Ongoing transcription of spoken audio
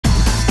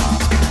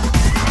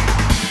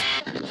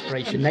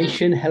Inspiration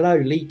Nation. Hello,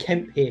 Lee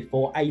Kemp here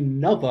for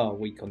another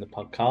week on the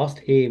podcast.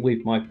 Here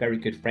with my very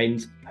good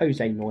friends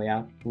Jose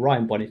Noya,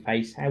 Ryan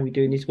Boniface. How are we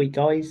doing this week,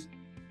 guys?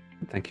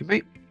 Thank you,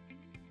 mate.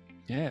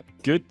 Yeah,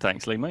 good.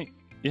 Thanks, Lee, mate.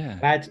 Yeah.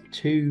 Glad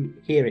to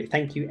hear it.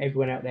 Thank you,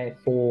 everyone out there,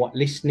 for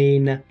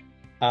listening,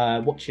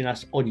 watching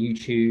us on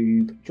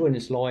YouTube. Join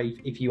us live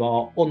if you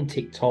are on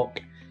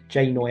TikTok,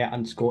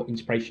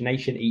 @Noya_Inspiration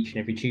Nation, each and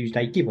every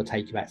Tuesday, give or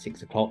take about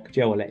 6 o'clock.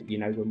 Joe will let you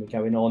know when we're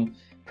going on.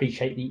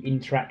 Appreciate the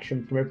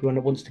interaction from everyone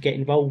that wants to get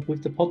involved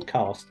with the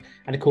podcast.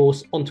 And of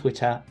course, on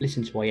Twitter,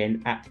 listen to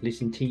IN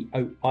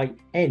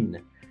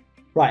 @ListenToin.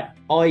 Right,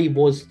 I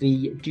was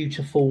the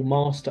dutiful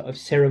master of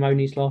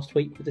ceremonies last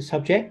week with the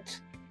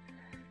subject.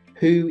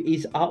 Who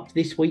is up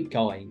this week,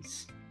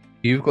 guys?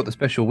 You've got the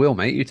special wheel,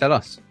 mate. You tell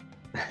us.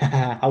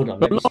 Hold on.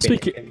 But last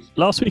week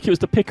it was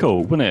the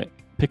pickle, wasn't it?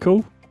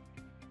 Pickle?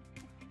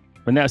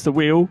 And now it's the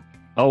wheel?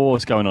 Oh,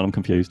 what's going on? I'm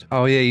confused.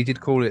 Oh, yeah, you did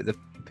call it the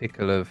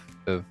pickle of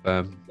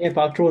Yeah, but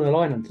I've drawn a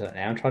line onto that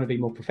now. I'm trying to be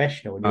more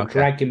professional, and you're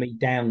dragging me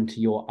down to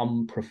your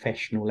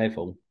unprofessional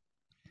level.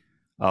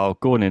 Oh,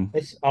 go on in.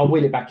 I'll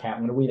wheel it back out.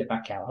 I'm going to wheel it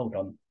back out. Hold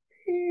on.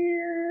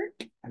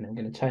 And I'm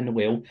going to turn the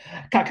wheel.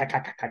 Okay.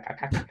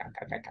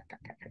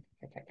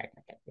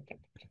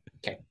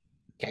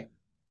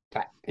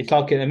 It's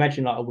like,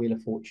 imagine like a Wheel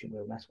of Fortune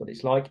wheel. That's what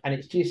it's like. And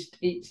it's just,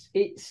 it's,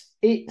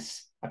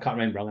 I can't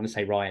remember. I'm going to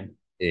say Ryan.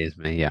 It is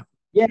me, yeah.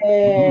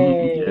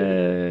 Yay!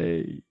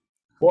 Yay!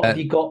 What have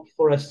you got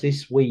for us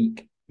this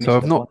week? So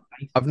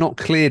I've not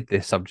cleared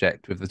this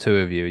subject with the two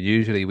of you.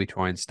 Usually we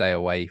try and stay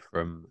away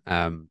from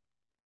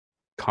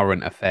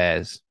current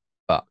affairs,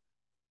 but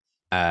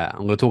I'm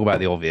going to talk about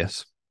the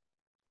obvious.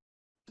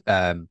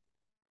 We're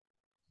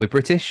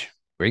British,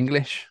 we're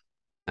English,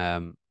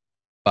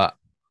 but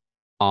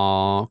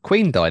our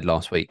Queen died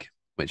last week,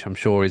 which I'm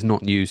sure is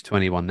not news to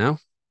anyone now,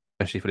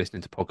 especially if you're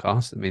listening to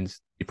podcasts. It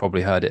means you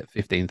probably heard it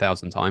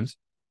 15,000 times.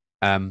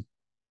 I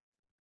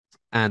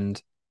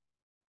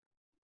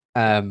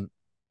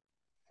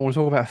want to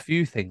talk about a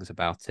few things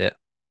about it.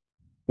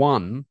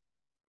 One,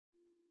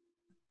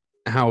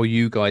 how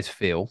you guys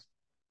feel.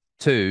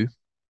 Two,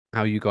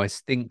 how you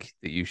guys think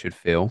that you should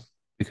feel,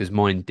 because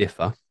mine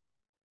differ.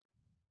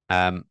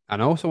 And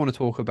I also want to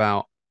talk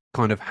about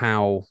kind of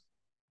how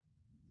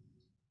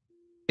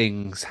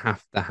things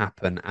have to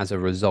happen as a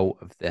result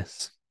of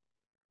this.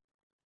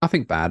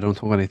 Nothing bad. I don't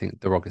talk about anything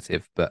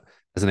derogative, but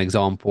as an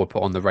example, I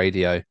put on the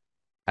radio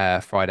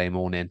Friday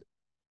morning,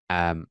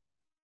 and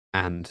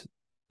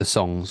the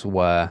songs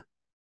were,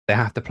 they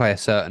have to play a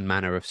certain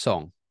manner of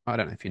song. I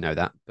don't know if you know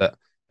that, but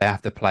they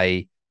have to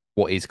play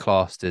what is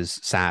classed as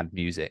sad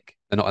music.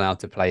 They're not allowed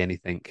to play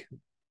anything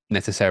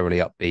necessarily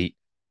upbeat,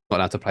 not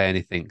allowed to play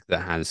anything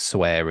that has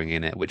swearing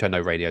in it, which I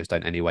know radios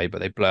don't anyway, but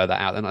they blur that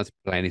out. They're not allowed to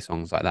play any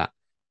songs like that.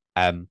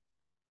 And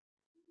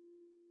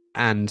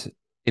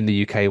in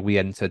the UK, we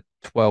enter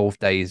 12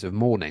 days of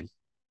mourning,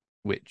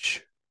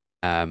 which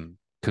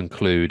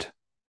conclude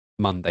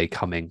Monday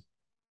coming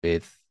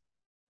with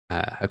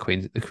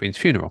the Queen's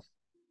funeral.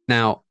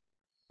 Now,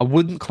 I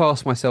wouldn't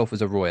class myself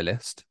as a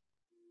royalist,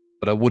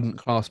 but I wouldn't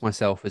class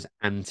myself as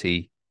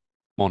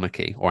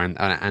anti-monarchy or an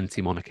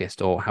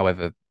anti-monarchist, or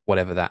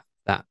whatever that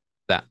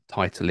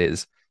title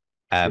is.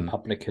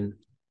 Republican.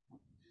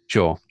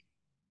 Sure.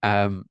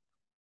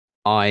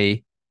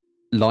 I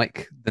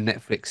like the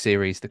Netflix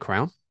series The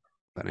Crown.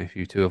 I don't know if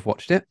you two have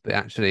watched it, but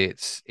actually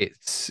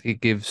it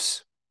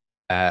gives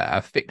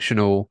a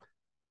fictional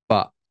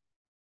but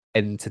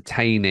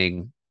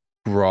entertaining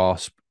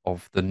grasp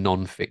of the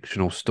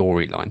non-fictional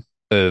storyline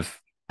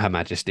of Her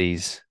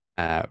Majesty's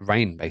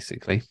reign,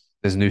 basically.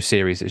 There's a new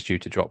series that's due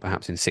to drop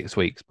perhaps in 6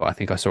 weeks, but I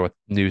think I saw a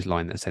news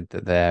line that said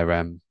that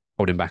they're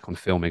holding back on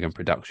filming and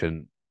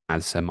production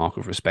as a mark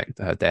of respect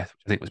to her death,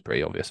 which I think was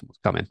pretty obvious and was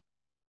coming.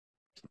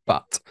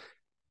 But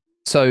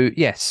so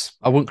yes,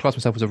 I wouldn't class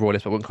myself as a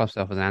royalist, but I wouldn't class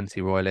myself as an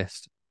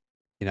anti-royalist.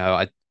 You know,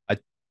 I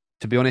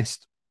to be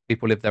honest,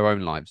 people live their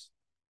own lives.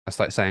 That's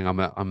like saying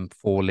I'm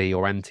for Lee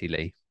or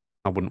anti-Lee.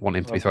 I wouldn't want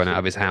him to be thrown out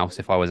of his house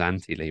if I was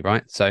anti-Lee,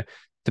 right? So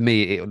to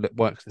me, it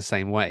works the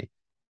same way.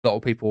 A lot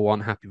of people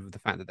aren't happy with the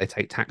fact that they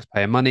take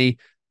taxpayer money.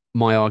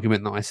 My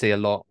argument that I see a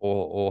lot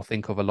or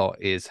think of a lot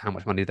is how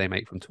much money they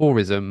make from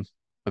tourism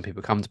when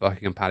people come to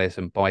Buckingham Palace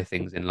and buy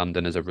things in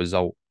London as a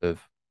result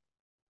of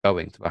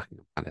going to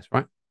Buckingham Palace,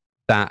 right?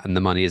 That and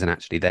the money isn't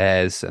actually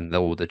theirs, and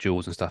all the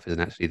jewels and stuff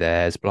isn't actually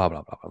theirs, blah,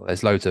 blah, blah, blah.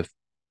 There's loads of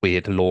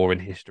weird lore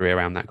and history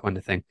around that kind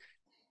of thing.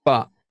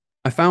 But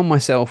I found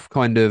myself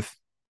kind of,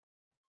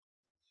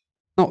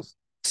 not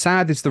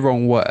sad is the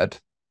wrong word,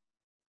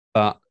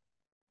 but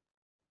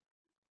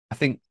I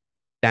think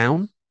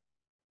down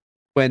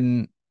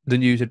when the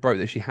news had broke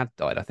that she had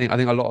died. I think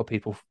a lot of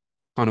people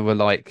kind of were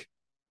like,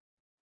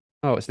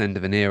 oh, it's an end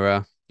of an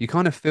era. You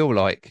kind of feel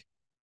like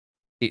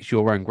it's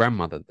your own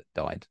grandmother that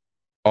died.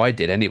 I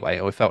did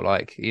anyway. I felt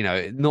like, you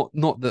know,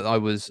 not that I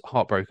was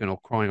heartbroken or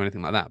crying or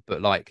anything like that,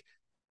 but like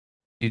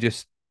you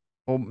just,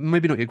 or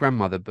maybe not your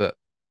grandmother, but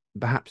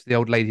perhaps the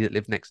old lady that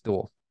lived next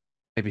door.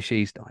 Maybe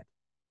she's died.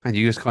 And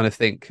you just kind of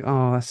think,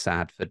 oh, that's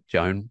sad for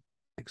Joan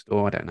next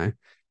door. I don't know.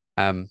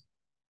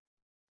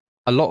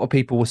 a lot of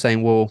people were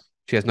saying, well,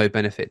 she has no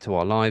benefit to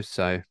our lives,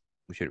 so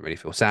we shouldn't really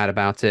feel sad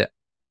about it,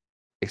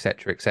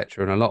 etc.,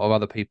 etc. And a lot of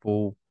other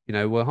people,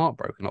 were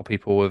heartbroken. A lot of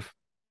people have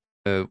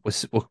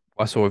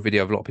I saw a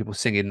video of a lot of people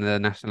singing the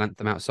national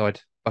anthem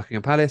outside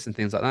Buckingham Palace and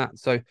things like that.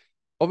 So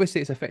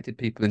obviously it's affected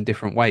people in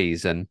different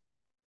ways. And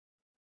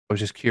I was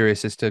just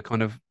curious as to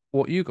kind of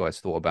what you guys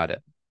thought about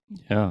it.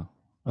 Yeah,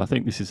 I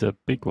think this is a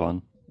big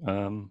one.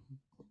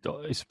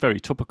 It's very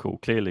topical,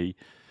 clearly.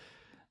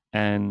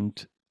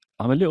 And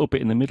I'm a little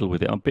bit in the middle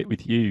with it. I'm a bit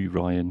with you,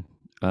 Ryan.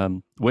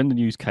 When the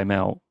news came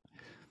out,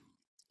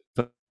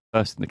 the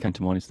first thing that came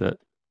to mind is that,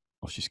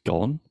 oh, she's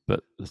gone.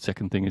 But the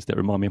second thing is that it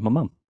reminded me of my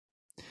mum.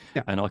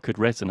 Yeah. And I could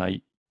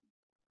resonate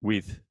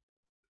with,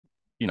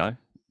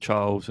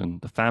 Charles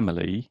and the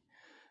family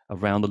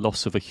around the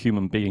loss of a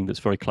human being that's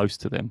very close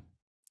to them.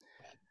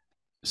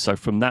 So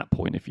from that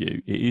point of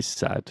view, it is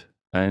sad.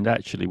 And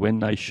actually, when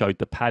they showed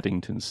the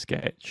Paddington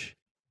sketch,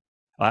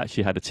 I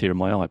actually had a tear in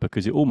my eye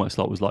because it almost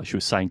was like she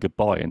was saying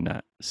goodbye in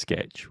that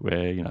sketch,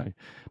 where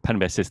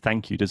Paddington says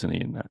thank you, doesn't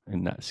he,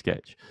 in that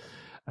sketch?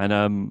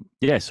 And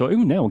so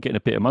even now I'm getting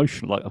a bit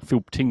emotional, like I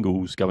feel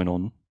tingles going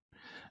on.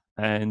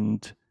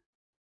 And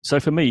so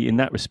for me, in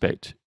that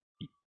respect,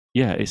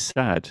 yeah, it's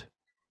sad.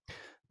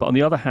 But on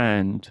the other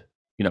hand,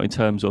 in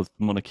terms of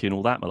monarchy and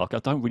all that, like I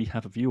don't really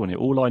have a view on it.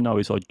 All I know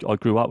is I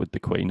grew up with the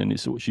Queen, and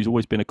she's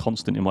always been a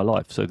constant in my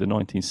life. So the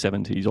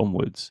 1970s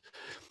onwards,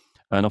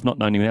 and I've not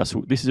known anything else.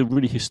 So this is a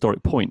really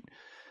historic point,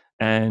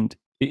 and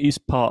it is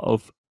part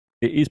of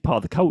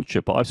the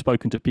culture. But I've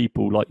spoken to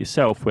people like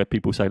yourself, where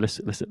people say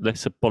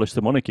let's abolish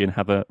the monarchy and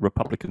have a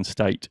republic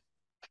state.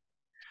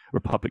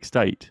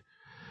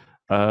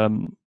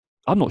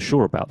 I'm not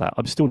sure about that.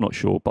 I'm still not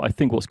sure. But I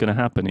think what's going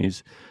to happen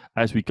is,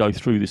 as we go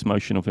through this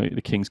motion of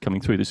the King's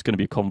coming through, there's going to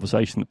be a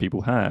conversation that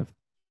people have.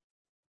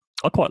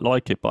 I quite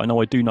like it, but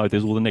I do know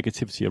there's all the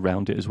negativity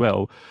around it as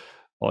well,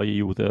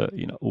 i.e., all the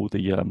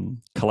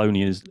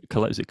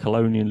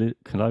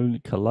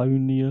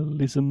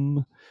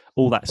colonialism,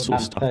 all that sort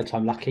of stuff. Third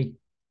time lucky.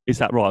 Is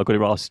that right? I got it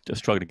right. I was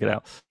struggling to get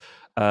out.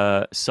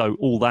 So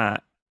all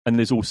that. And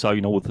there's also,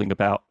 all the thing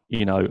about,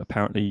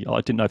 apparently,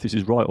 I didn't know if this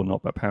is right or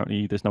not, but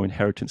apparently there's no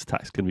inheritance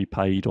tax going to be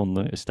paid on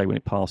the estate when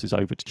it passes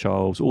over to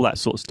Charles, all that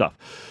sort of stuff.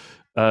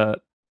 But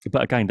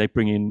again, they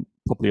bring in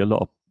probably a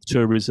lot of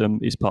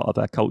tourism is part of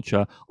our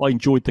culture. I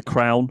enjoyed The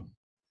Crown.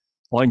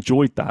 I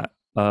enjoyed that.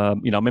 I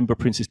remember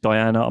Princess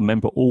Diana. I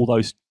remember all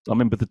those. I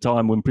remember the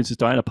time when Princess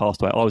Diana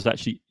passed away. I was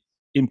actually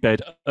in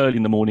bed early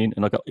in the morning,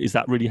 and I got, is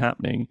that really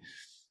happening?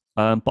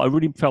 But I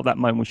really felt that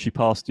moment when she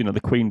passed,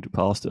 the Queen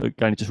passed,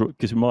 again, just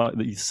because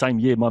the same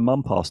year my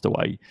mum passed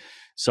away.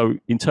 So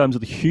in terms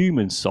of the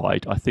human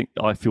side, I think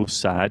I feel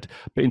sad.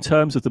 But in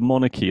terms of the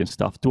monarchy and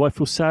stuff, do I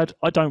feel sad?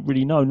 I don't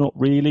really know, not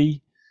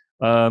really.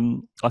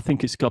 I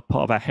think it's got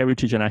part of our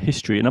heritage and our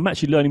history. And I'm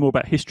actually learning more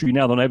about history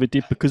now than I ever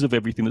did because of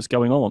everything that's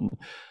going on.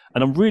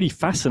 And I'm really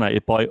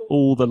fascinated by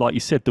all the, like you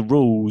said, the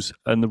rules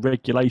and the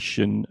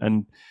regulation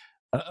and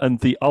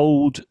the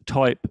old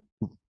type,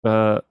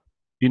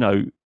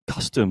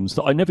 customs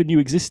that I never knew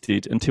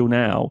existed until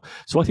now.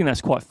 So I think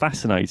that's quite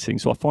fascinating.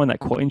 So I find that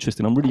quite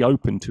interesting. I'm really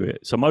open to it.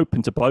 So I'm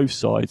open to both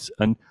sides.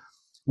 And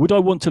would I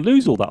want to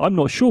lose all that? I'm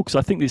not sure, because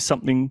I think there's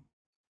something,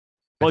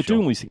 by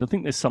doing these things, I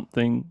think there's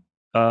something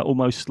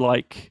almost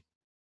like,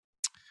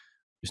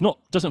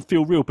 doesn't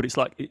feel real, but it's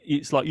like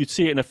you'd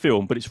see it in a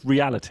film, but it's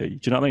reality.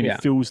 Do you know what I mean? Yeah.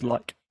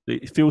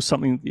 It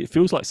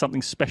feels like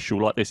something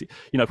special like this.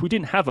 If we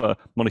didn't have a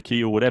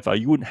monarchy or whatever,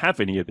 you wouldn't have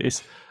any of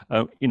this,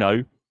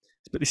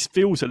 but this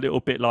feels a little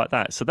bit like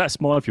that. So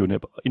that's my view on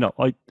it. But,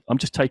 I'm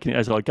just taking it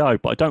as I go,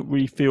 but I don't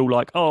really feel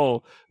like,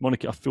 oh,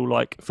 monarchy. I feel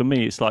like, for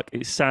me, it's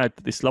sad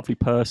that this lovely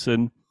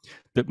person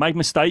that made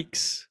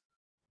mistakes,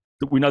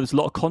 that we know there's a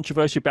lot of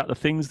controversy about the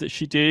things that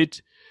she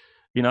did,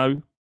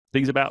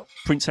 things about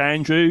Prince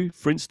Andrew,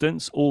 for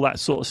instance, all that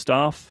sort of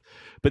stuff.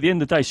 But at the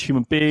end of the day, she's a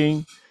human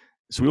being.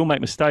 So we all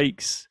make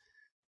mistakes,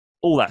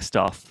 all that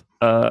stuff.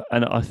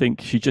 And I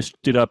think she just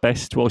did her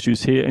best while she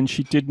was here, and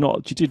she did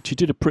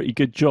a pretty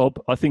good job.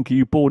 I think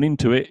you're born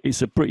into it.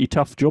 It's a pretty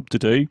tough job to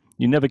do.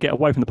 You never get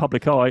away from the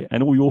public eye,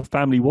 and all your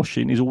family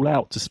washing is all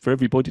out just for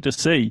everybody to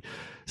see.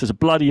 So it's a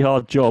bloody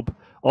hard job.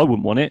 I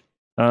wouldn't want it,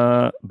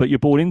 but you're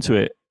born into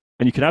it,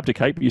 and you can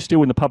abdicate, but you're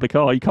still in the public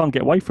eye. You can't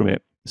get away from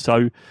it.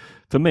 So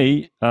for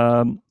me,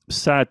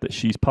 sad that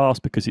she's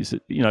passed, because it's,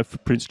 for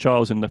Prince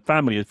Charles and the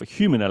family, is a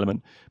human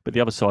element. But the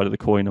other side of the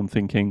coin, I'm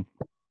thinking,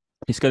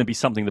 it's going to be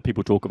something that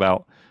people talk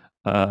about.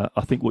 I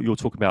think what you're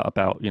talking about,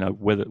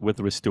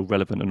 whether it's still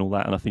relevant and all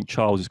that. And I think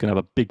Charles is going to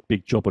have a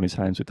big job on his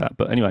hands with that.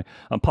 But anyway,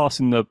 I'm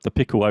passing the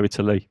pickle over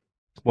to Lee.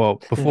 Well,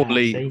 before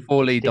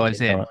Lee dives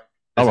in,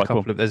 there's a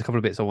couple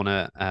of bits I want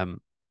to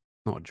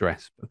not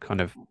address, but kind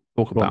of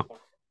talk about.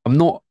 I'm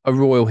not a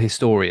royal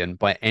historian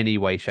by any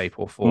way, shape,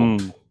 or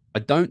form. I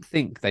don't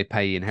think they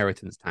pay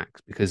inheritance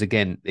tax because,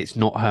 again, it's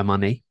not her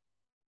money.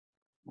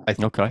 I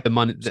think the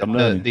money,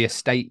 the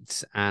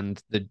estates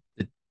and the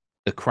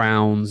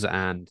crowns,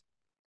 and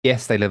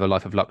yes, they live a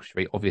life of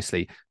luxury,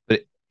 obviously,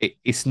 but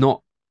it's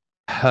not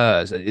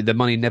hers. The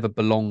money never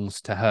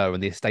belongs to her,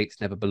 and the estates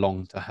never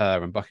belong to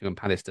her, and Buckingham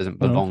Palace doesn't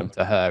Oh, belong okay.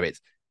 to her.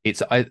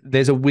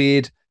 There's a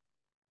weird.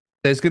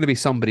 There's going to be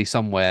somebody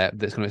somewhere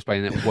that's going to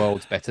explain it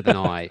worlds better than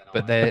I,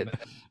 but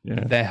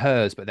Yeah. they're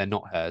hers, but they're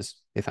not hers.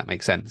 If that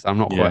makes sense, I'm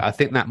not quite. Yeah. I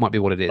think that might be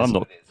what it I'm is.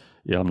 not.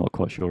 Yeah, I'm not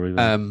quite sure either.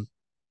 Um,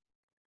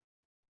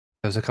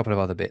 there's a couple of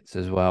other bits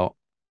as well.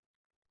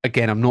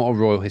 Again, I'm not a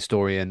royal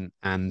historian,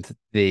 and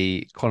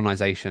the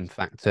colonization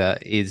factor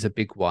is a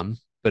big one.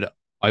 But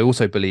I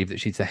also believe that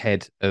she's the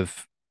head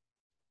of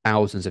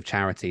thousands of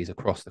charities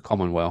across the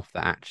Commonwealth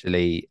that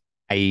actually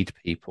aid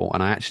people.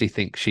 And I actually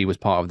think she was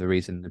part of the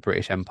reason the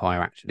British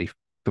Empire actually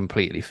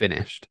completely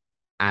finished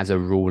as a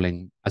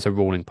ruling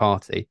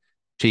party.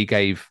 She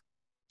gave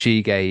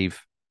she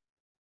gave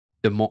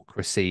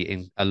democracy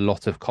in a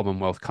lot of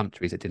Commonwealth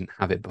countries that didn't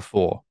have it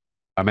before.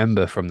 I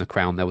remember from the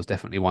Crown there was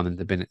definitely one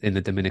in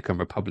the Dominican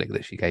Republic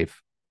that she gave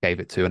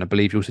it to, and I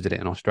believe she also did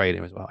it in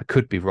Australia as well. I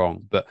could be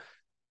wrong, but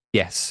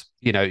yes,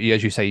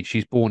 as you say,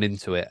 she's born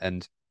into it,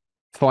 and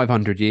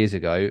 500 years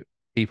ago,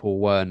 people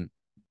weren't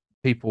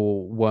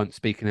people weren't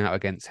speaking out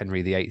against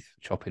Henry VIII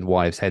chopping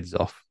wives' heads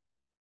off.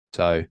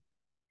 So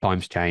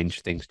times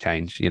change, things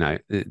change.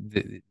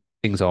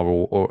 Things are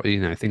or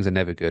things are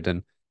never good,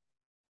 and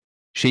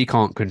she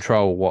can't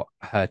control what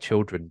her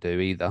children do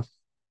either.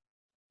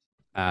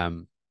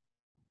 Um,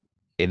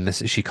 in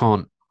this, she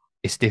can't.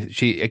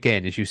 She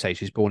again, as you say,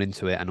 she's born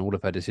into it, and all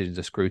of her decisions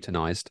are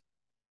scrutinized.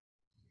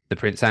 The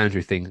Prince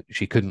Andrew thing,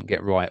 she couldn't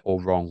get right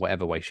or wrong,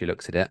 whatever way she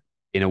looks at it.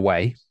 In a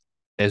way,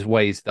 there's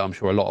ways that I'm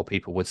sure a lot of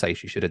people would say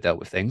she should have dealt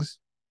with things,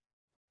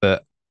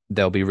 but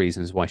there'll be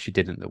reasons why she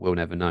didn't that we'll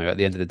never know. At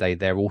the end of the day,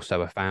 they're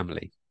also a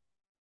family.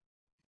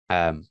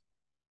 Um,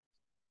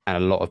 and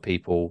a lot of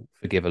people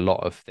forgive a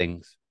lot of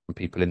things from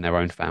people in their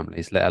own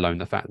families, let alone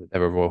the fact that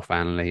they're a royal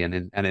family and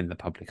in the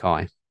public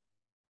eye.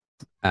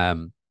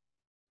 Um,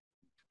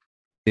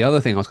 the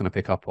other thing I was going to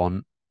pick up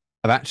on,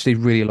 I've actually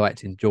really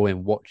liked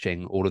enjoying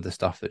watching all of the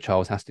stuff that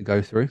Charles has to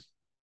go through.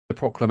 The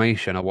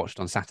proclamation I watched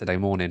on Saturday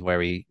morning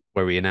where he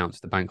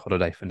announced the bank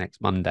holiday for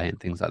next Monday and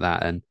things like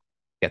that, and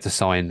get to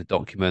sign the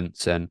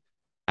documents and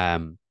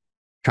um,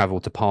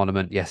 traveled to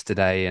Parliament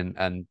yesterday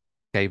and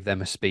gave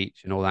them a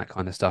speech and all that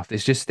kind of stuff.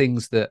 It's just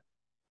things that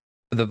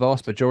for the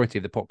vast majority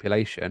of the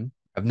population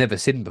have never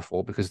seen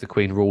before because the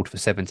Queen ruled for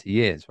 70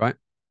 years, right?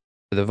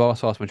 But the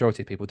vast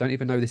majority of people don't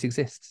even know this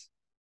exists.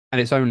 And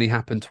it's only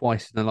happened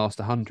twice in the last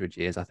 100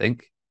 years, I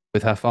think,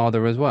 with her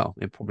father as well.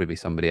 It'd probably be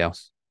somebody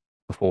else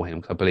before him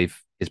because I believe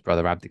his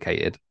brother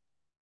abdicated.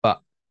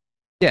 But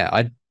yeah,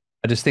 I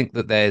just think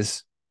that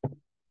there's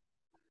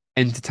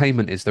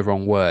entertainment is the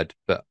wrong word,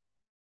 but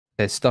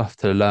there's stuff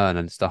to learn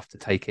and stuff to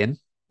take in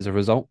as a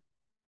result.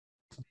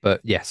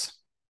 But yes,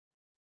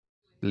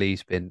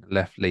 Lee's been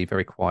left Lee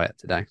very quiet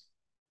today.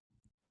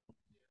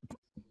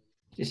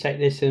 Just say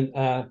there's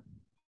a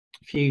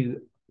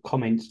few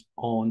comments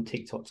on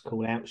TikTok to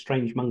call out.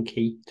 Strange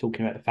Monkey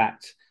talking about the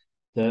fact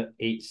that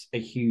it's a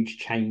huge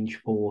change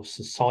for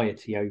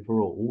society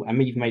overall. And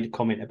we've made a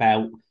comment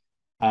about,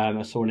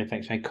 I saw an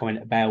FX made a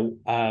comment about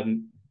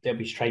there'll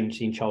be strange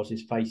seeing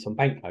Charles's face on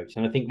banknotes.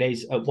 And I think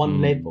there's at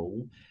one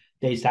level,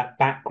 there's that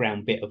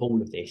background bit of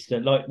all of this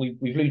that, like we've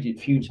alluded a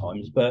few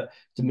times, but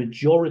the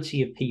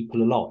majority of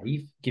people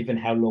alive, given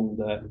how long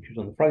she was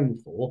on the throne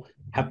for,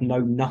 have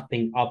known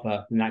nothing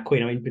other than that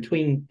Queen. I mean,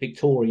 between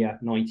Victoria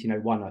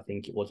 1901, I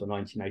think it was, or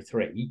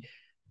 1903,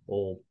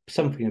 or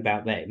something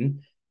about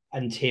then,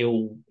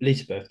 until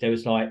Elizabeth, there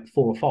was like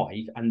four or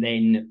five, and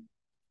then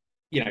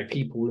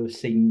people have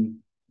seen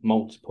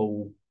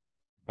multiple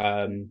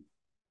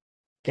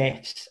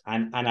deaths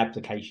and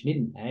application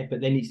in there,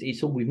 but then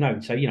it's all we've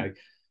known. So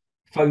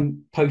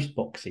phone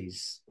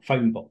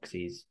phone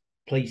boxes,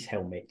 police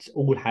helmets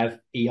all have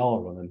ER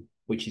on them,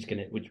 which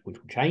will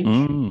change. I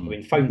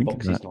mean, phone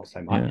boxes not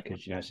so much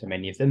because so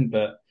many of them,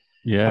 but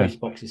post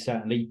boxes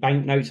certainly.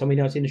 Banknotes. I mean,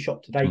 I was in the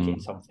shop today getting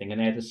something,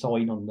 and they had a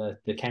sign on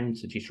the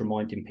counter just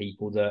reminding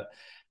people that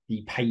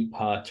the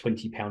paper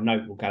 £20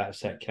 note will go out of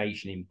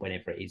circulation in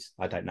whenever it is.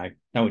 I don't know.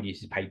 No one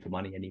uses paper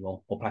money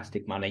anymore or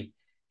plastic money.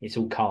 It's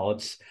all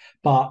cards.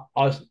 But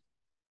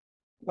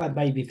that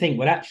made me think,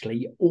 well,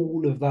 actually,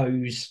 all of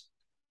those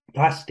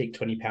plastic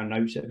 £20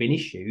 notes that have been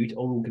issued are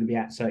all going to be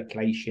out of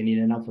circulation in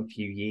another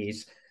few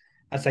years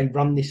as they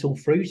run this all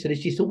through. So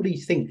there's just all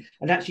these things.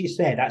 And actually, it's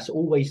there. That's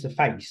always the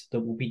face that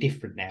will be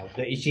different now.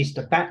 That it's just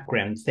a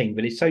background thing.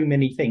 But it's so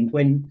many things.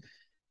 When,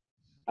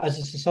 as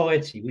a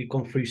society, we've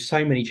gone through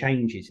so many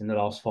changes in the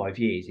last 5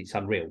 years, it's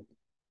unreal.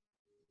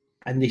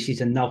 And this is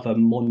another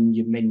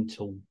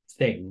monumental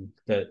thing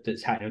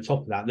that's happening on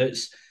top of that.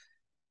 That's,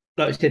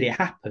 like I said, it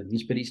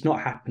happens, but it's not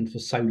happened for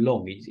so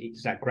long.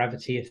 It's that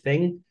gravity of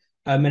thing.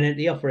 And at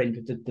the other end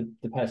of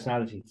the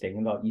personality thing,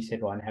 and like you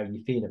said, Ryan, how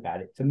you feel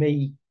about it. For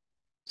me,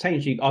 same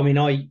as you. I mean,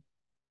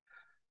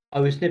 I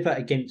was never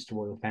against the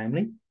royal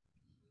family.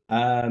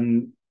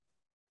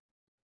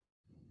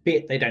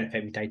 Bit they don't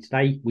affect me day to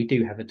day. We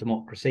do have a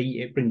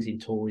democracy. It brings in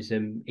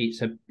tourism. It's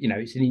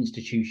it's an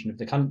institution of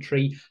the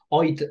country.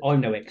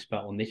 I'm no expert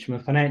on this from a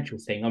financial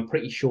thing. I'm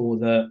pretty sure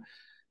that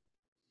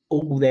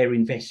all their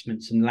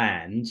investments and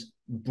land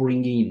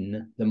bring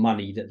in the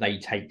money that they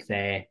take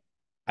their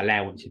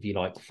allowance, if you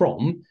like,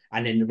 from,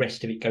 and then the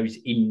rest of it goes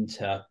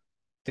into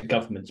the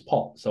government's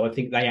pot. So I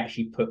think they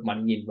actually put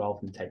money in rather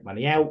than take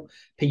money out.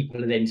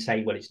 People then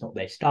say, well, it's not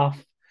their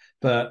stuff,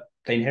 but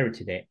they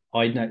inherited it.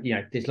 I know,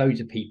 there's loads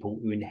of people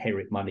who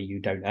inherit money who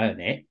don't earn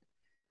it.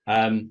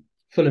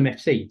 Fulham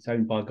FC, it's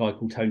owned by a guy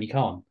called Tony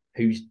Khan,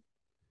 who's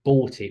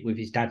bought it with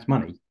his dad's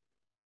money.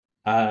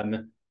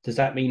 Does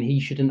that mean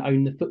he shouldn't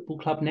own the football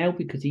club now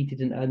because he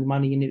didn't earn the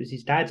money and it was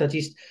his dad's?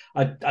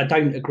 I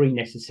don't agree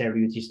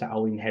necessarily with just that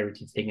whole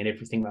inherited thing and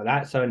everything like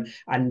that. So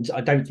and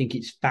I don't think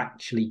it's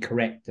factually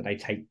correct that they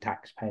take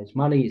taxpayers'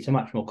 money. It's a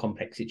much more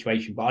complex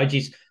situation. But I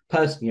just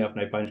personally have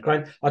no bones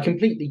growing. I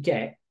completely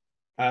get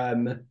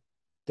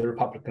the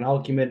Republican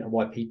argument and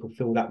why people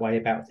feel that way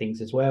about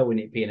things as well, and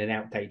it being an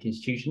outdated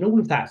institution, all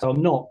of that. So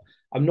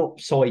I'm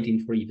not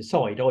siding for either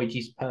side. I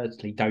just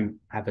personally don't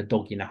have a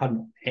dog in the hunt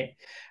on it.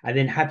 And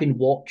then having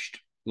watched,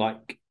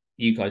 like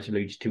you guys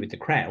alluded to with The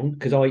Crown,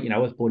 because I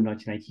was born in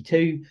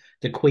 1982.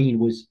 The Queen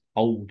was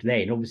old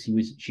then.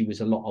 Obviously, she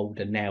was a lot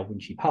older now when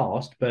she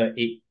passed, but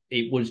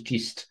it was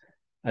just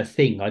a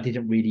thing. I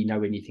didn't really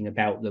know anything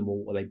about them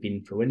or what they've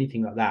been through,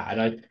 anything like that.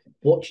 And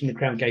watching The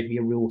Crown gave me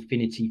a real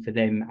affinity for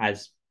them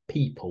as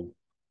people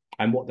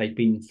and what they've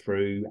been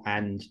through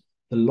and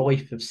the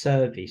life of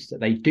service that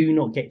they do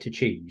not get to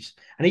choose.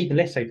 And even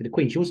less so for the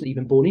Queen. She wasn't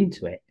even born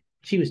into it.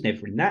 She was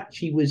never in that.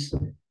 She was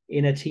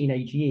in her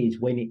teenage years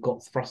when it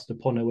got thrust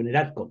upon her when her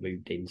dad got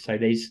moved in. So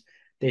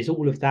there's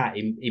all of that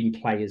in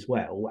play as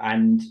well.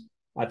 And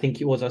I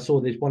think I saw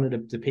there's one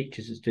of the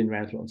pictures that's doing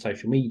around on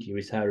social media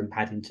is her and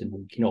Paddington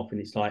walking off. And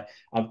it's like,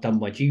 I've done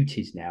my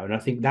duties now. And I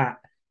think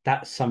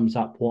that sums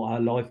up what her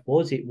life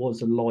was. It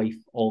was a life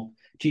of,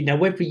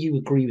 whether you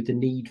agree with the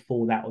need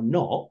for that or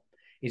not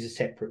is a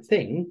separate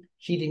thing.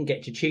 She didn't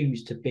get to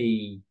choose to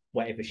be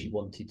whatever she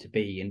wanted to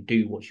be and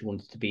do what she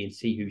wanted to be and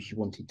see who she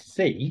wanted to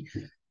see.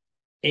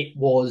 It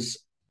was,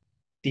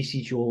 this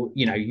is your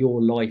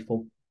life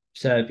of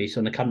service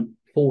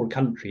for a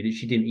country that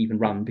she didn't even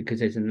run because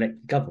there's an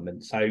elected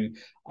government. So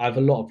I have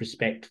a lot of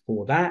respect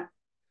for that.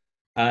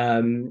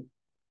 And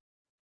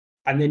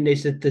then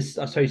there's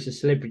I suppose the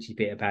celebrity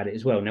bit about it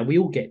as well. Now we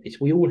all get this.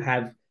 We all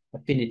have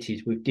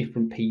affinities with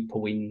different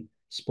people in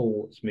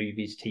sports,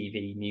 movies,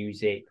 TV,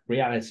 music,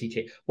 reality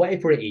TV,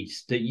 whatever it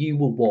is that you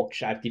will watch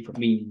have different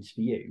meanings for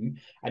you.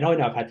 And I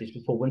know I've had this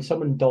before. When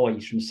someone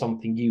dies from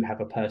something you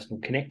have a personal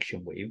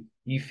connection with,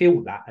 you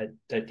feel that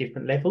at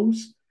different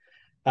levels.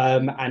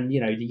 And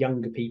the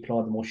younger people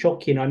are the more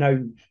shocking. I know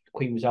the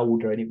Queen was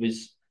older and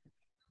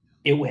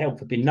ill health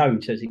had been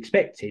known, so as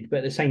expected, but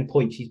at the same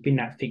point she's been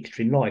that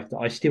fixture in life that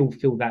I still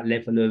feel that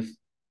level of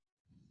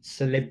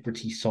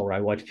celebrity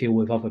sorrow I'd feel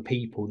with other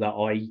people that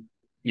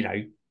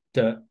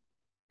that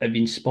have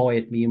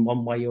inspired me in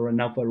one way or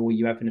another, or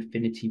you have an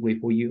affinity with,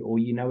 or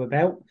you know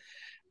about.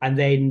 And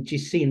then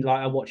just seeing,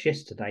 like I watched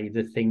yesterday,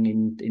 the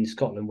thing in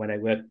Scotland where they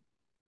were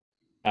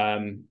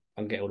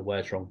I'll get all the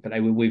words wrong, but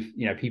they were with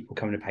people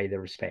coming to pay their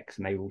respects,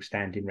 and they were all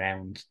standing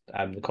around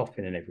the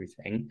coffin and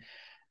everything,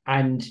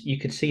 and you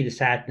could see the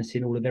sadness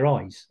in all of their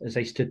eyes as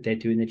they stood there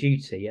doing their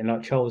duty. And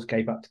like Charles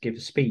gave up to give a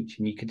speech,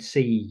 and you could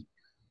see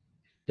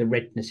the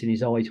redness in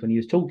his eyes when he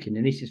was talking.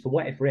 And this is for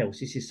whatever else.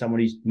 This is someone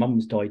whose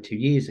mum's died 2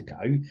 years ago,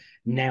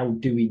 now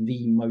doing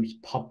the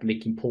most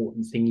public,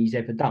 important thing he's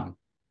ever done.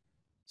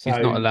 So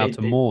he's not allowed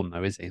to mourn,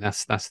 though, is he?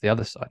 That's the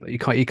other side.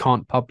 Like, you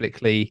can't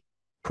publicly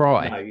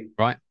cry, no.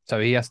 Right? So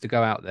he has to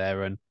go out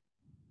there and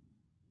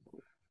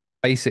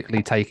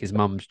basically take his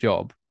mum's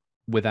job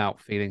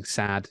without feeling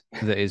sad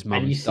that his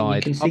mum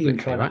died. You can see him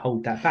trying to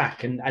hold that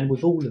back, and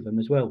with all of them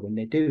as well when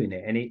they're doing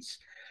it. And it's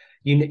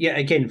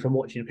again, from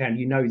watching the Crown,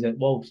 that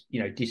whilst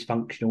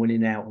dysfunctional and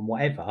in and out and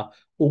whatever,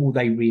 all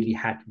they really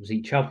had was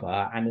each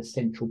other, and a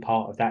central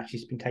part of that's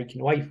just been taken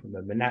away from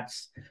them. And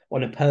that's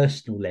on a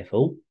personal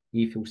level,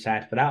 you feel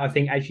sad for that. I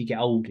think as you get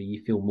older,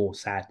 you feel more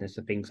sadness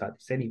of things like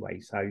this anyway.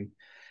 So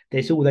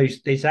there's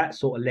that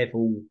sort of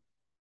level,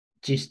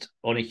 just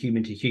on a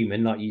human to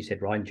human, like you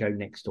said, Ryan, Joe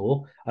next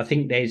door. I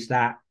think there's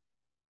that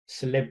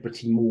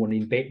celebrity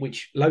mourning bit,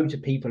 which loads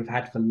of people have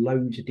had for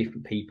loads of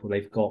different people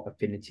they've got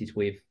affinities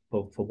with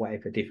for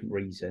whatever different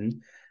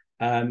reason.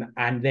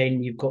 And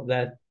then you've got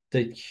the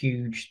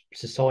huge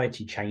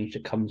society change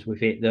that comes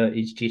with it, that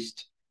is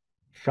just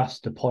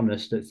thrust upon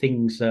us, that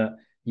things that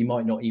you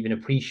might not even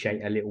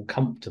appreciate, a little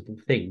comfortable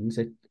things,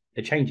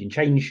 are changing.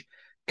 Change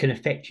can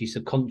affect you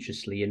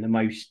subconsciously in the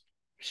most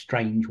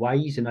strange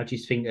ways. And I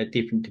just think at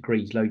different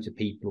degrees, loads of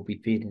people will be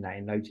feeling that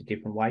in loads of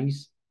different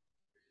ways.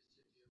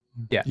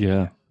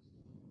 Yeah.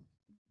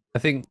 I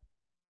think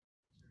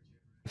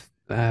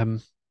what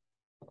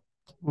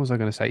was I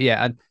going to say?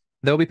 Yeah, and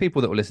there'll be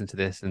people that will listen to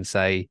this and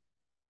say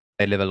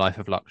they live a life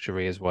of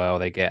luxury as well.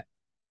 They get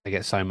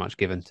so much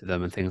given to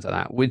them and things like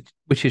that,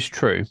 which is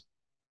true,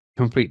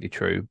 completely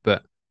true,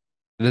 but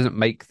it doesn't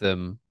make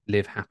them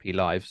live happy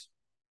lives.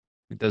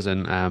 It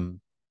doesn't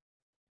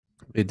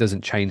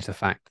change the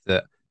fact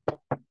that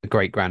a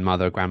great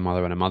grandmother, a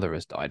grandmother, and a mother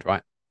has died,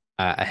 right?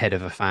 A head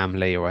of a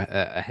family or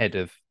a head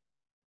of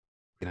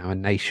a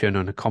nation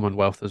and a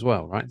commonwealth as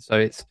well, right?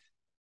 So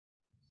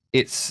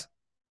it's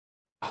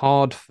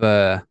hard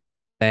for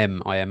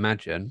them, I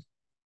imagine,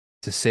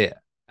 to sit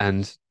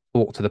and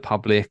talk to the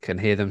public and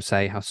hear them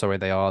say how sorry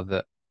they are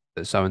that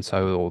so and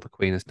so or the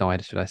Queen has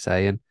died, should I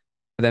say, and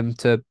for them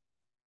to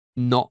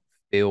not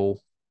feel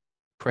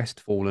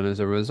crestfallen as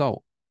a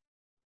result.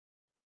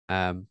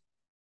 Um,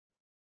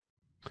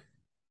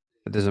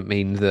 that doesn't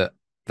mean that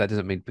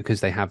doesn't mean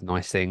because they have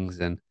nice things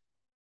and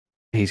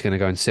he's going to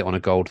go and sit on a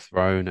gold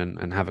throne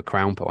and have a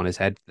crown put on his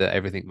head that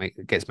everything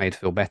gets made to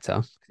feel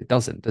better. It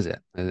doesn't, does it?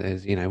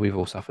 As we've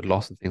all suffered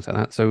loss and things like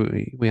that, so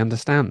we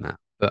understand that.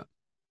 But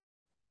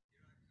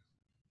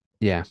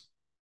yeah,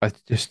 I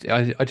just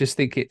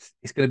think it's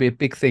going to be a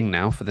big thing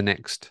now for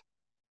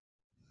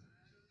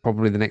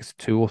probably the next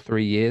 2 or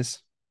 3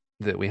 years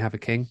that we have a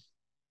king.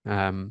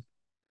 And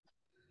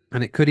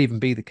it could even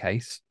be the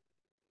case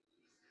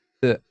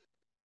that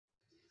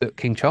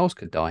King Charles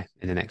could die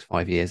in the next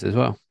 5 years as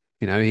well.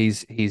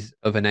 He's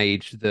of an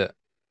age that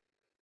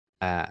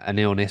an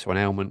illness or an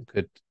ailment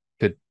could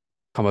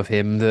come of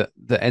him that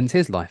ends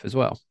his life as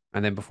well.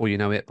 And then before you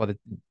know it, by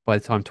the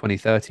time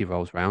 2030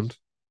 rolls round,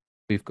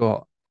 we've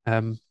got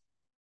Prince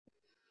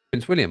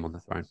William on the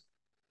throne.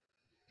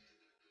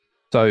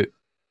 So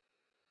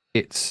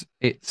it's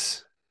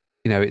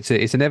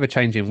an ever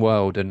changing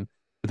world, and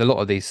with a lot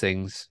of these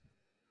things,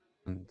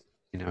 and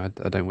I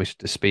don't wish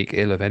to speak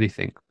ill of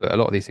anything, but a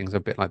lot of these things are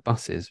a bit like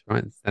buses,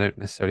 right? They don't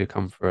necessarily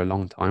come for a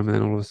long time, and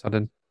then all of a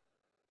sudden,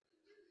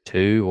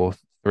 2 or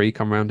 3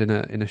 come around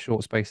in a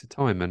short space of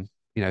time, and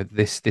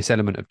this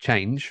element of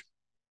change,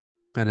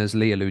 and as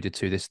Lee alluded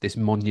to, this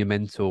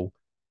monumental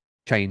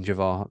change of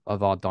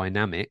our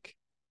dynamic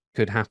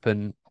could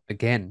happen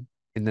again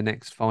in the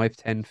next 5,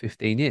 10,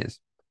 15 years.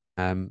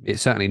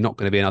 It's certainly not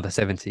going to be another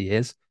 70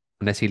 years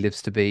unless he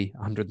lives to be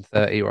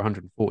 130 or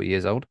 140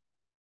 years old.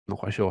 I'm not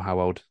quite sure how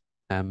old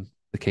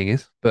the king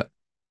is, but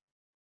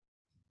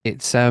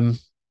it's yeah,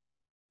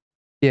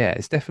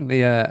 it's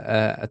definitely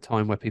a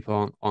time where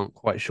people aren't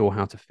quite sure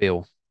how to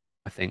feel,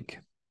 I think.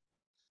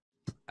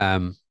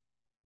 Um,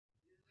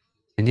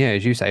 and yeah,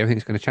 as you say,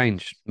 everything's going to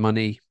change.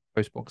 Money,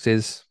 post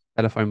boxes,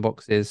 telephone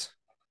boxes,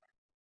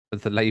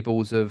 the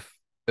labels of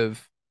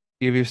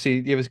you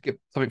ever get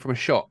something from a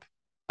shop?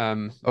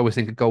 I always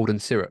think of golden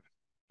syrup,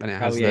 and it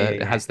has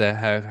it has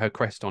her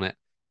crest on it.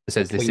 It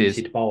says this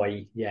is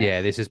by,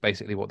 this is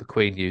basically what the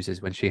Queen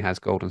uses when she has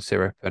golden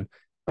syrup, and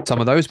some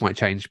of those might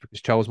change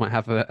because Charles might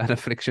have an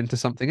affliction to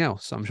something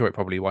else. I'm sure it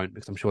probably won't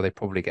because I'm sure they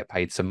probably get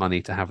paid some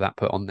money to have that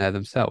put on there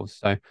themselves.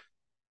 So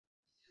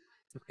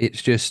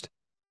it's just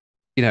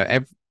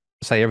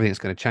say everything's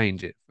going to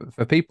change. It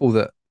for people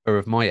that are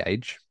of my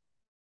age.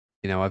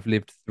 I've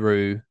lived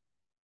through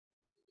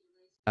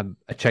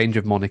a change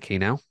of monarchy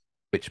now,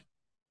 which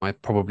my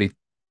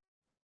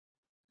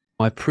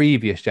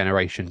previous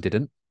generation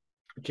didn't.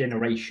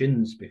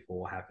 Generations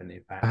before having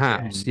it back.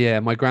 Perhaps, yeah.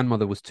 My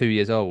grandmother was 2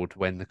 years old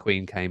when the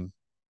Queen came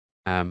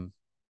to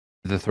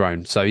the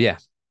throne. So yeah,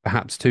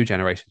 perhaps 2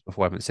 generations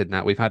before I haven't seen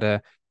that. We've had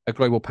a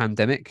global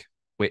pandemic,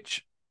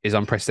 which is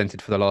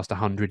unprecedented for the last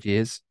 100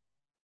 years.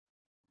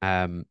 We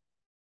had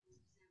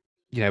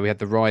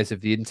the rise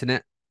of the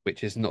internet,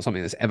 which is not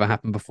something that's ever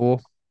happened before.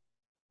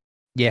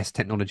 Yes,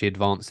 technology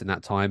advanced in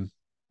that time.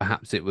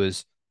 Perhaps it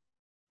was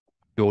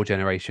your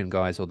generation,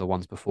 guys, or the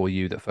ones before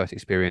you that first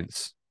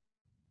experienced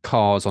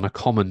cars on a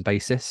common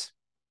basis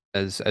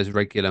as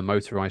regular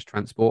motorized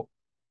transport.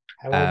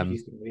 How old do you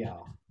think we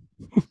are?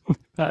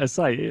 I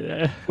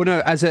say, well,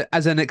 no, as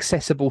an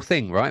accessible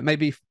thing, right?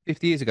 Maybe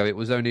 50 years ago, it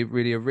was only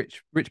really a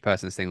rich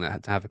person's thing that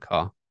had to have a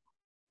car.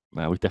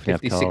 No, we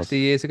definitely 50, had cars. 60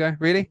 years ago,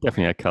 really?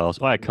 Definitely had cars.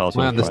 I had cars.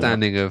 My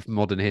understanding of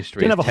modern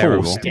history didn't is have a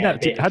terrible. horse.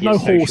 Had no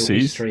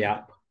horses.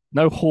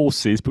 No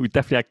horses, but we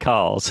definitely had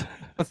cars.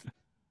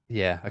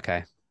 Yeah,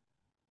 okay.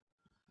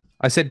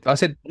 I said the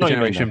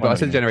generation, but I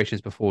said the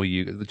generations before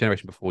you, the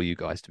generation before you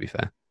guys. To be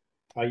fair,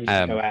 I used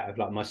to go out of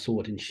like my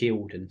sword and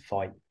shield and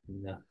fight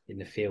in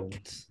the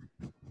fields.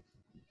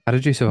 How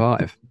did you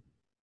survive?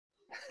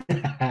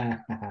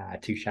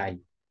 Touche.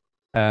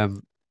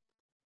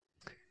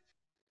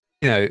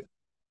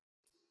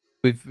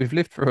 We've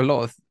lived through a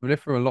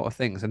lot of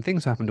things, and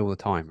things happened all the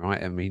time,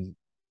 right? I mean,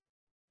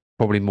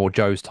 probably more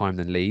Joe's time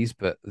than Lee's,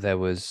 but there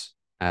was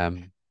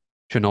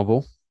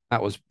Chernobyl.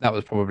 That was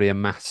probably a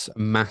mass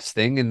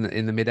thing in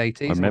the mid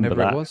 80s,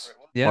 whenever it was.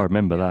 Yeah, I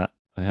remember that.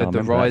 Yeah, I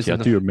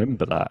do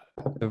remember that.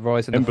 The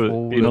rise and the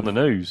fall being on the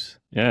news.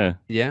 Yeah.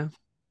 Yeah.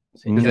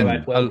 So you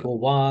had World War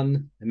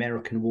One,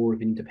 American War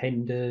of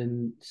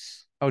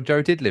Independence. Oh,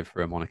 Joe did live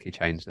through a monarchy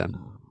change then.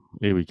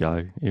 Here we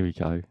go.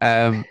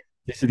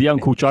 This is the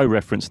Uncle Joe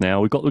reference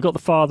now. We've got the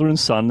father and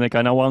son. They're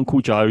going, oh,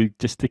 Uncle Joe,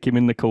 just stick him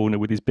in the corner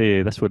with his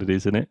beer. That's what it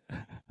is, isn't it?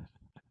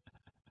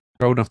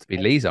 You're old enough to be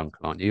Lee's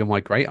uncle, aren't you? You're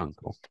my great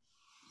uncle.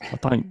 I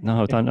don't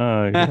know.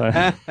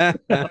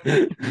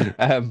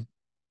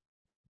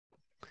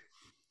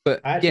 But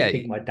I actually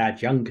think my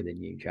dad's younger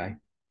than you, Joe.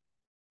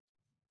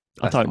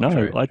 I don't know.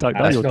 True. I don't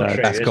know your dad.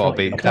 That's got to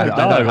be. I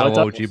know how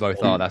old you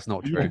both are. That's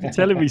not true. You're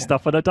telling me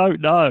stuff and I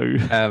don't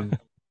know.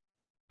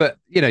 But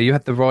you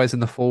had the rise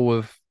and the fall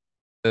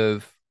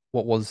of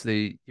what was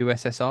the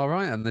USSR,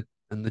 right, and the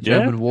Yeah,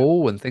 German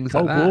Wall and things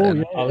like Cold that. War.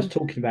 And I Yeah, was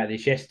talking about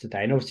this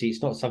yesterday, and obviously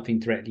it's not something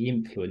directly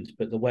influenced,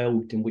 but the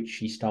world in which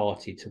she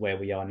started to where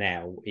we are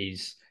now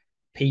is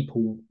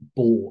people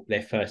bought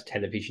their first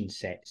television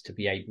sets to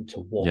be able to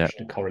yeah. watch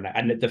the coroner,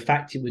 and the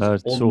fact it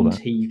was Saw on that.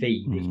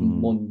 TV was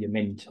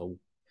monumental.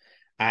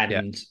 yeah,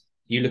 And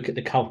you look at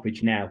the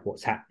coverage now of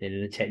what's happening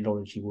and the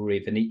technology we're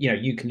with, and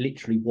you can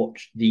literally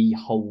watch the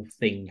whole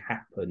thing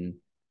happen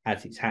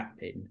as it's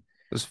happening,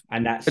 it was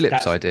and that's Philip's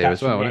that's idea as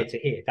that's well, from wasn't there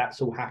it? to here.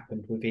 That's all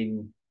happened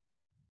within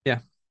Yeah,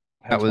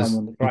 her that time was.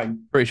 on the I'm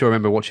throne. pretty sure I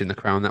remember watching The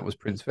Crown. That was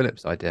Prince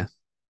Philip's idea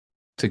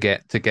to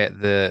get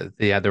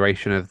the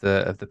adoration of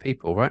the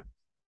people, right?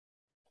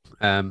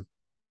 Um,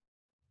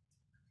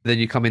 then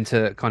you come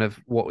into kind of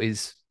what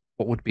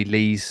would be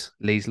Lee's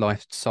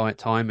life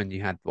time, and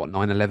you had what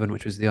 9/11,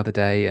 which was the other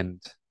day,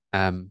 and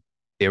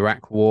the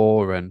Iraq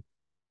War, and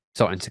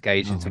starting to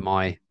gauge into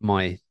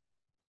Oh,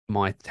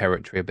 my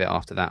territory a bit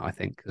after that, I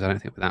think, because I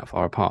don't think we're that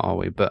far apart, are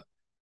we? But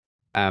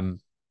um,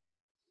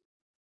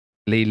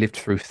 Lee lived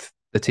through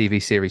the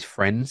TV series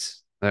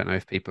Friends. I don't know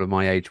if people of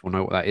my age will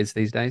know what that is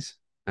these days.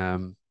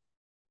 Um,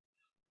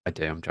 I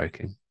do. I'm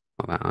joking.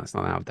 That's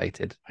not that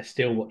outdated. I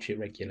still watch it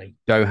regularly.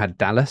 Joe had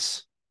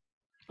Dallas.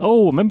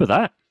 oh, remember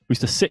that? We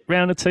used to sit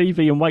round the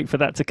TV and wait for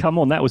that to come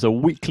on. That was a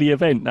weekly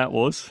event. That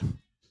was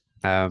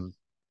Um,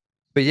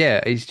 but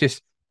yeah, it's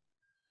just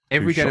who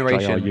every shot J.R.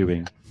 generation,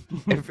 Ewing.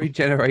 every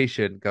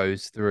generation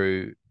goes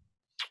through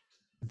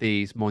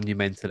these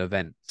monumental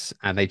events,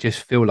 and they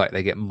just feel like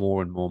they get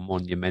more and more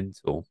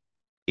monumental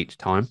each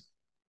time.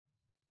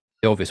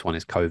 The obvious one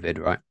is COVID,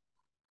 right?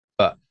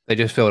 But they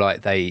just feel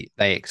like they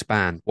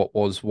expand. What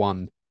was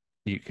one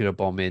nuclear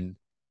bomb in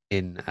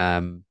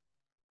oh,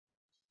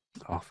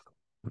 I forgot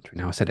the country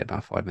now. I said it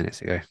about 5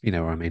 minutes ago. You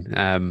know what I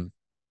mean?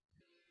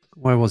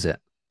 Where was it?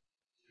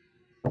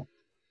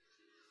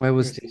 Where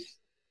Was was this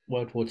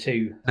World War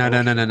II, no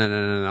no no no Hiroshima? no no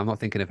no no. I'm not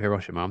thinking of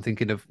Hiroshima. I'm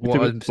thinking of We're what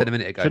doing I said a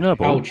minute ago. Oh,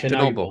 Chernobyl. Chernobyl.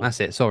 Chernobyl. That's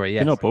it. Sorry.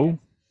 Yes, Chernobyl.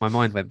 my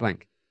mind went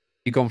blank.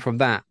 You've gone from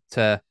that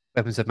to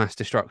weapons of mass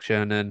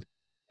destruction and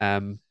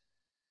um,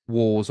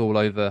 wars all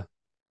over,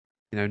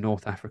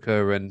 North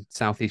Africa and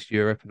Southeast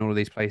Europe and all of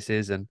these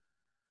places. And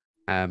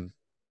um,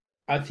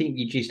 I think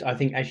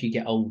as you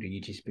get older,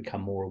 you just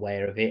become more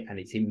aware of it and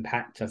its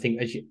impact. I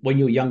think when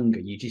you're younger,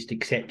 you just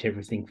accept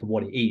everything for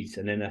what it is,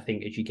 and then I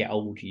think as you get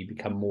older, you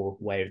become more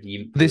aware of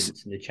the this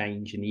influence and the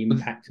change and the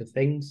impact of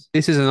things.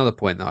 this is another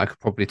point that I could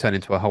probably turn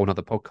into a whole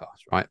other podcast,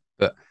 right?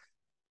 But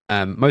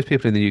most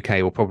people in the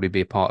UK will probably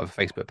be a part of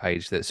a Facebook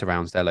page that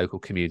surrounds their local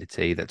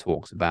community that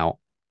talks about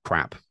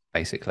crap,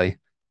 basically.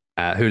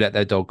 Who let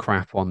their dog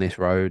crap on this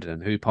road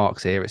and who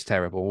parks here? It's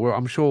terrible.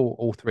 I'm sure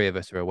all three of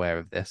us are aware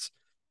of this.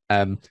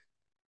 Um,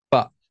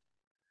 but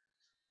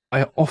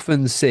I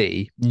often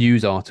see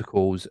news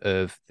articles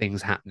of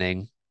things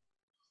happening,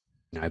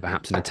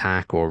 perhaps an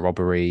attack or a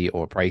robbery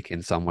or a break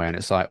in somewhere. And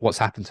it's like, what's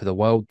happened to the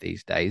world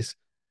these days?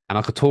 And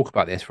I could talk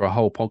about this for a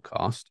whole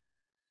podcast.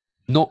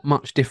 Not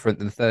much different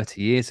than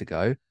 30 years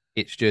ago.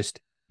 It's just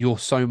you're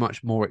so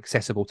much more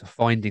accessible to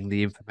finding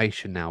the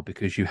information now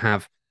because you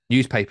have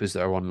newspapers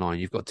that are online,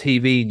 you've got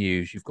TV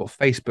news, you've got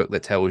Facebook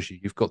that tells you,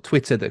 you've got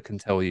Twitter that can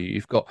tell you,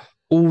 you've got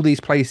all these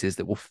places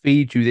that will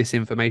feed you this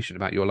information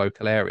about your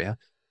local area.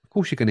 Of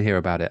course, you're going to hear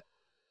about it.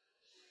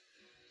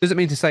 Doesn't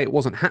mean to say it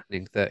wasn't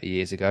happening 30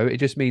 years ago. It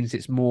just means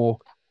it's more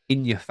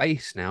in your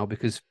face now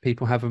because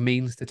people have a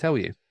means to tell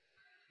you.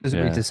 Doesn't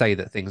mean Yeah, to say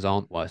that things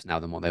aren't worse now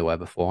than what they were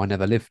before. I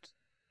never lived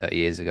 30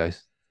 years ago,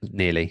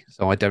 nearly,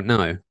 so I don't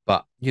know.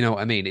 But you know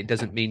what I mean? It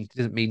doesn't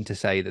mean to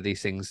say that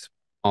these things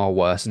are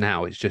worse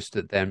now. It's just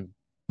that they're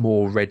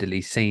more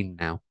readily seen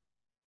now.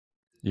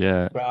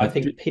 yeah, But I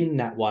think pin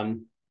that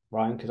one,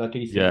 Ryan, because I do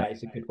think yeah, that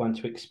is a good one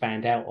to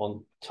expand out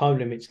on. Time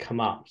limits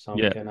come up, so I'm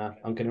yeah. gonna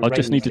I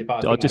just need raise to. it, but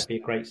I think that'd be a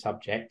great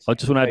subject. I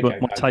just want to add Go,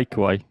 my Joe, go.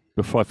 takeaway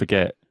before I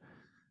forget.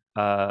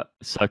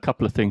 So a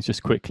couple of things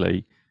just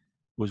quickly.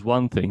 Was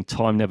one thing,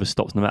 time never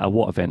stops no matter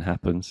what event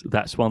happens.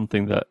 That's one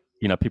thing that,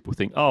 people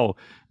think, oh,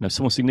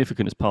 someone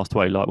significant has passed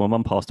away. Like my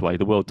mum passed away,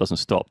 the world doesn't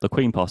stop. The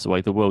Queen passed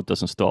away, the world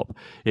doesn't stop.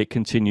 It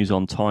continues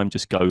on, time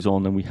just goes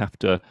on, and we have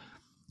to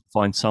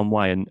find some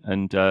way.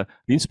 And the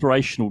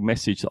inspirational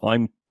message that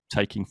I'm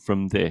taking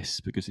from this,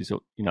 because it's,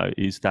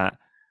 is that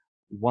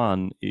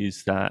one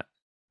is that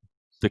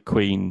the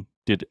Queen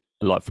did,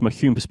 like, from a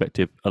human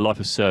perspective, a life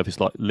of service.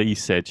 Like Lee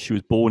said, she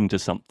was born into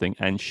something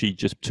and she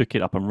just took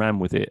it up and ran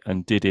with it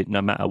and did it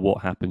no matter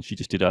what happened. She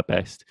just did her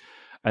best.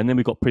 And then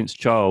we got Prince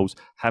Charles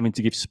having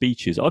to give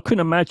speeches. I couldn't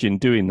imagine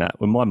doing that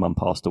when my mum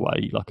passed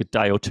away, like a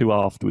day or two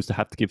afterwards, to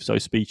have to give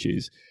those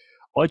speeches.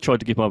 I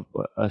tried to give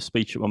a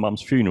speech at my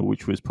mum's funeral,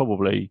 which was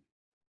probably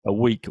a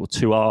week or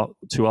two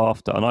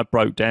after, and I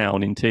broke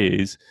down in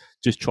tears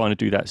just trying to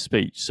do that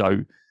speech.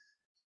 So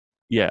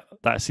yeah,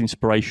 that's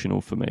inspirational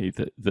for me,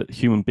 that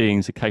human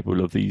beings are capable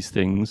of these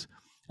things.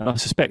 And I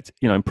suspect,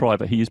 in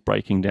private, he is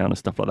breaking down and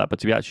stuff like that. But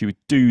to actually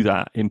do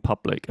that in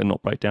public and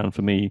not break down,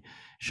 for me,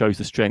 shows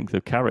the strength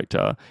of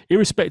character.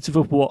 Irrespective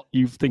of what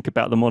you think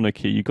about the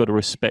monarchy, you've got to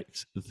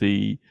respect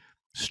the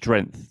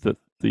strength that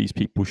these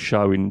people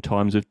show in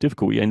times of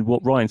difficulty. And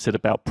what Ryan said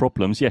about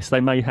problems, yes, they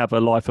may have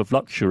a life of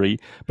luxury,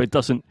 but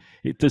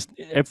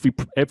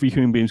every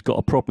human being's got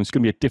a problem. It's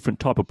going to be a different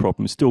type of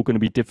problem. It's still going to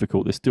be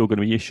difficult. There's still going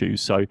to be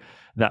issues. So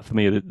that, for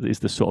me, is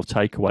the sort of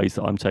takeaways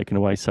that I'm taking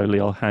away. So Lee,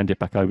 I'll hand it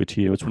back over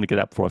to you. I just want to get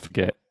that before I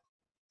forget.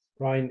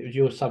 Ryan, it was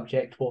your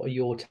subject. What are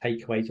your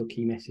takeaways or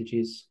key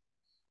messages?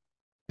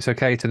 It's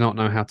okay to not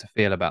know how to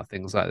feel about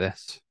things like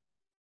this.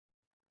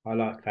 I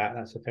like that.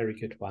 That's a very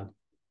good one.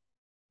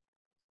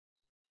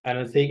 And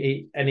I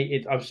think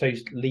I'm so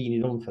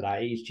leaning on for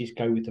that. It's just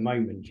go with the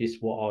moment. Just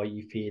what are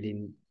you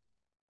feeling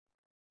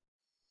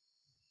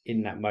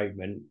in that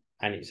moment?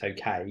 And it's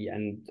okay.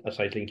 And I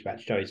suppose thinking about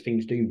Joe, is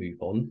things do move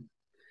on,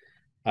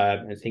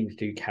 and things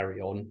do carry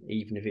on,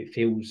 even if it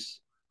feels,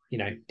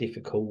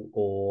 difficult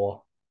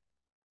or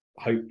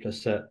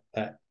hopeless at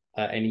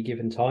any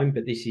given time.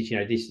 But this is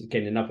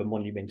again another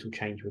monumental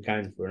change we're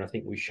going through, and I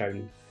think we've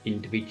shown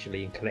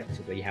individually and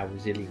collectively how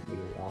resilient we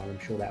all are. And I'm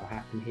sure that will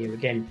happen here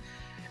again.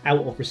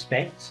 Out of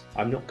respect,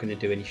 I'm not going to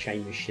do any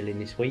shameless shilling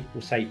this week.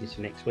 We'll save this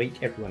for next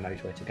week. Everyone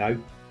knows where to go.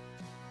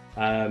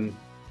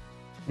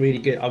 Really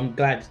good. I'm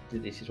glad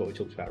that this is what we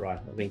talked about, Ryan.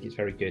 I think it's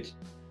very good.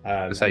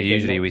 So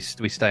usually we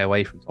stay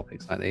away from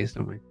topics like these,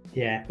 don't we?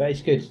 Yeah, but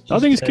it's good. I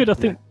think it's good. I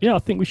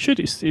think we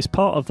should. It's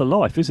part of the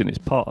life, isn't it?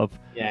 It's part of.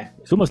 Yeah.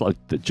 It's almost like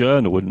the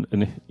journal,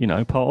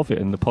 and part of it.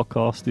 And the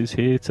podcast is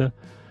here to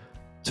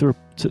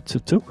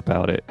talk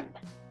about it.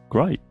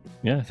 Great.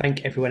 Yeah.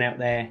 Thank everyone out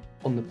there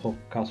on the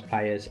podcast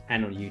players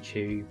and on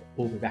YouTube.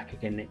 We'll be back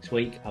again next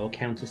week. I will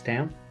count us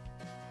down.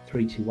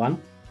 3, 2,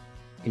 1.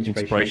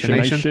 Inspiration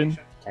Nation.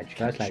 Catch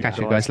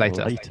you guys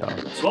later.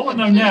 So I want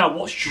to know now,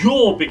 what's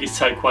your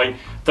biggest takeaway?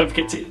 Don't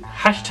forget to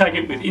hashtag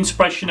it with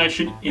Inspiration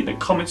Nation in the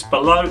comments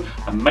below,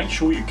 and make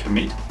sure you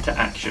commit to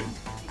action.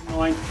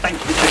 Thank you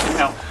for checking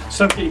out.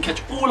 So don't forget to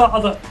catch all our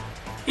other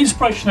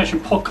Inspiration Nation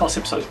podcast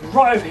episodes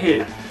right over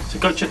here. So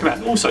go check them out.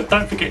 And also,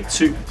 don't forget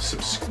to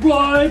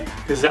subscribe,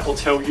 because that will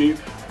tell you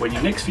when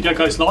your next video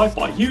goes live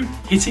by you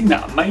hitting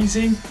that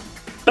amazing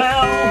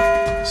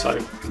bell.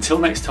 So until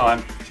next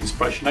time, it's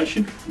Inspiration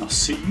Nation, and I'll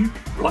see you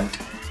right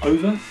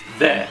over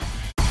there.